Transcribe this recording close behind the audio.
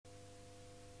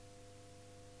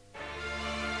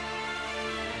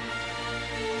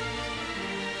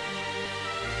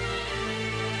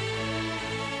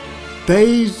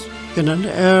bathed in an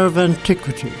air of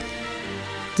antiquity.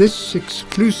 This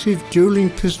exclusive dueling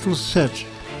pistol set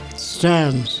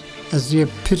stands as the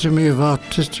epitome of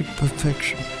artistic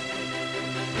perfection.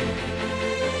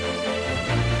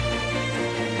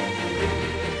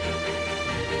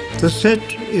 The set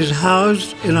is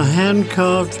housed in a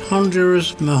hand-carved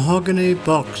Honduras mahogany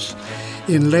box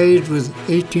inlaid with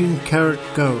 18-karat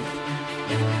gold.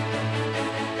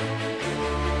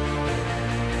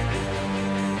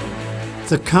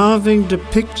 The carving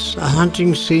depicts a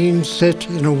hunting scene set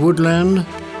in a woodland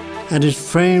and is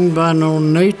framed by an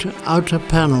ornate outer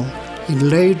panel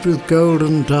inlaid with gold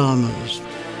and diamonds.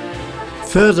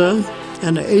 Further,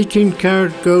 an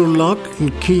 18-karat gold lock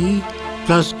and key,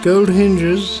 plus gold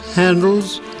hinges,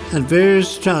 handles, and various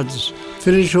studs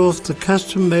finish off the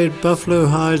custom-made buffalo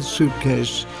hide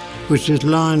suitcase, which is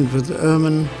lined with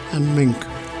ermine and mink.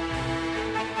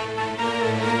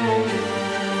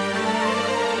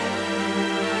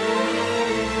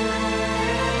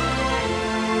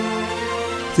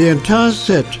 The entire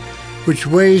set, which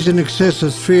weighs in excess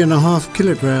of 3.5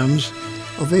 kilograms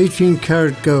of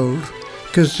 18-karat gold,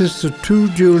 consists of 2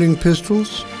 dueling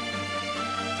pistols,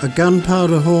 a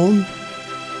gunpowder horn,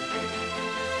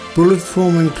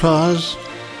 bullet-forming pliers,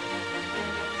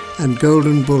 and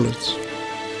golden bullets.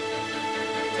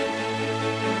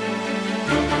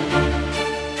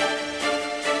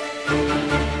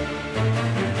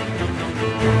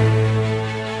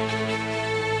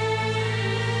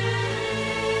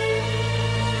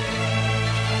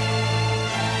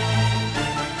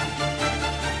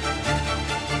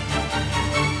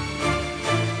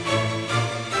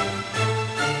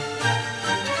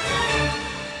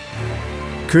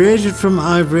 Created from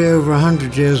ivory over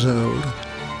 100 years old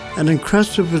and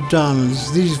encrusted with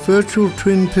diamonds, these virtual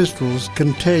twin pistols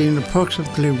contain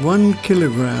approximately 1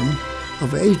 kilogram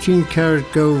of 18-karat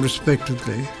gold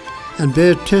respectively and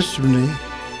bear testimony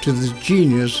to the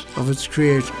genius of its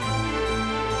creator.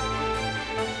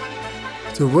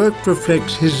 The work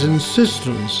reflects his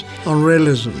insistence on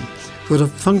realism with a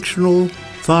functional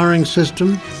firing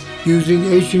system using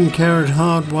 18-karat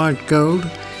hard white gold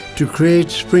to create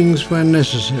springs when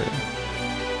necessary.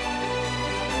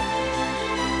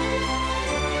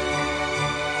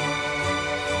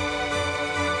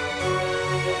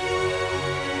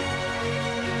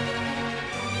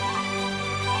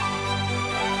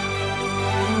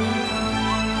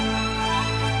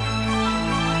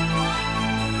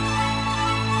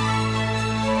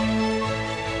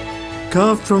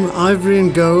 Carved from ivory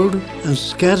and gold and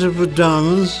scattered with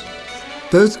diamonds,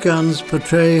 both guns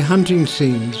portray hunting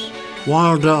scenes,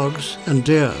 wild dogs and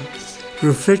deer,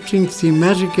 reflecting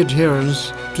thematic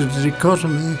adherence to the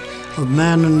dichotomy of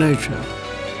man and nature.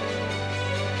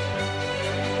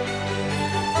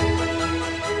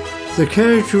 The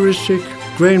characteristic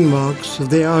grain marks of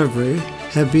the ivory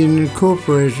have been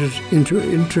incorporated into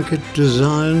intricate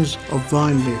designs of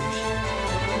vine leaves.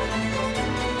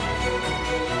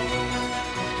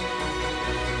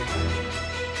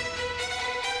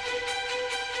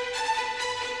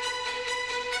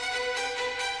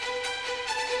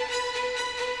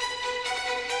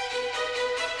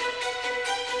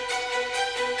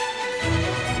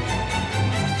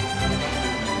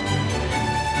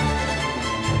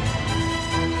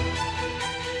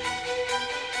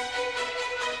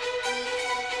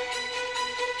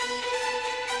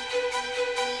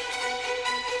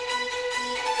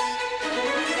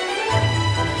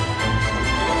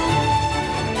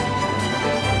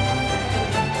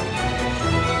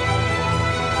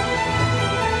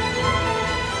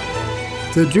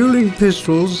 The dueling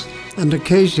pistols and the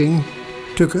casing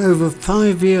took over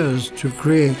 5 years to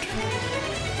create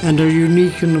and are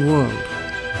unique in the world.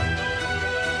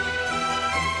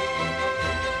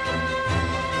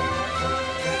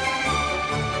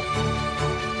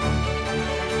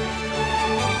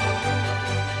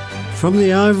 From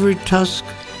the ivory tusk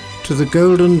to the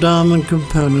golden diamond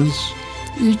components,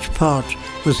 each part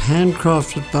was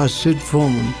handcrafted by Sid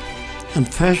Forman and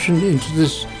fashioned into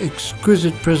this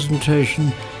exquisite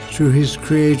presentation through his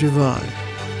creative eye.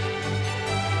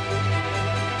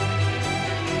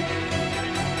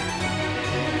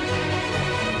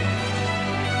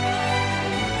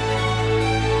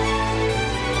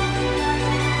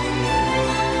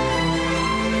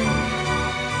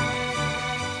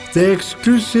 Their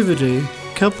exclusivity,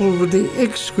 coupled with the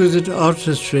exquisite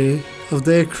artistry of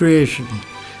their creation,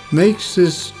 makes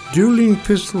this dueling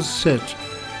pistol set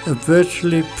a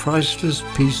virtually priceless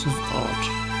piece of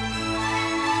art.